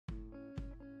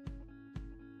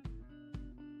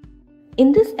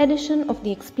In this edition of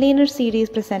the Explainer series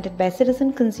presented by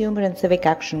Citizen, Consumer and Civic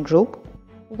Action Group,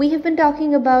 we have been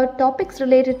talking about topics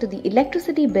related to the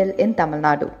electricity bill in Tamil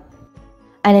Nadu.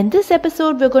 And in this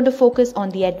episode, we're going to focus on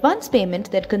the advance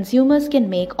payment that consumers can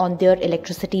make on their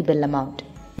electricity bill amount.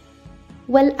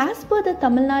 Well, as per the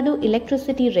Tamil Nadu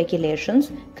electricity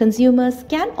regulations, consumers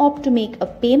can opt to make a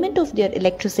payment of their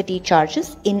electricity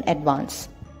charges in advance.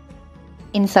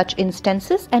 In such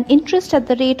instances, an interest at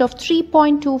the rate of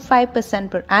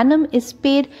 3.25% per annum is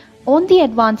paid on the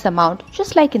advance amount,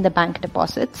 just like in the bank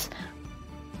deposits,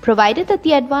 provided that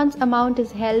the advance amount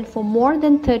is held for more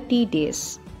than 30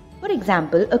 days. For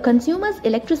example, a consumer's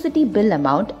electricity bill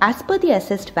amount as per the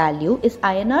assessed value is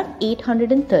INR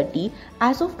 830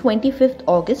 as of 25th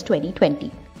August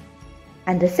 2020.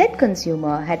 And the said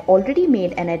consumer had already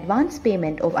made an advance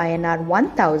payment of INR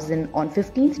 1000 on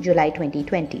 15th July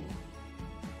 2020.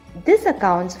 This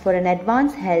accounts for an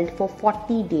advance held for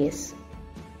 40 days.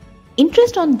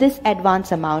 Interest on this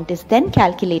advance amount is then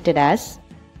calculated as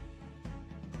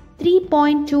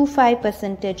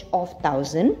 3.25% of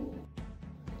 1000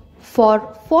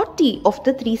 for 40 of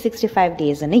the 365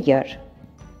 days in a year.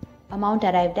 Amount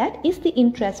arrived at is the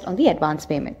interest on the advance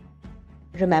payment.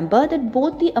 Remember that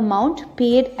both the amount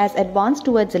paid as advance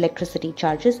towards electricity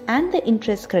charges and the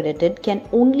interest credited can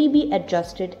only be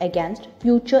adjusted against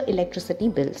future electricity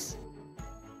bills.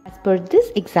 As per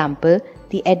this example,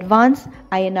 the advance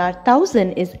INR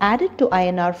 1000 is added to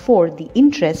INR 4, the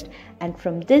interest, and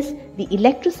from this, the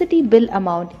electricity bill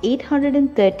amount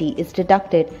 830 is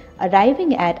deducted,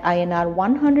 arriving at INR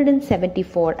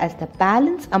 174 as the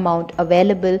balance amount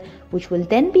available, which will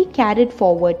then be carried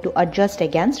forward to adjust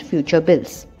against future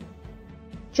bills.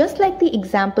 Just like the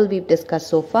example we've discussed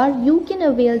so far, you can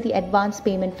avail the advance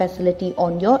payment facility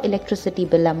on your electricity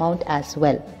bill amount as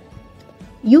well.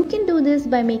 You can do this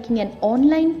by making an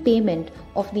online payment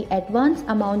of the advance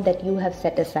amount that you have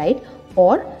set aside,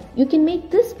 or you can make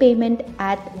this payment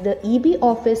at the EB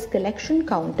office collection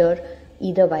counter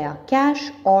either via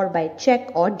cash or by check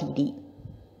or DD.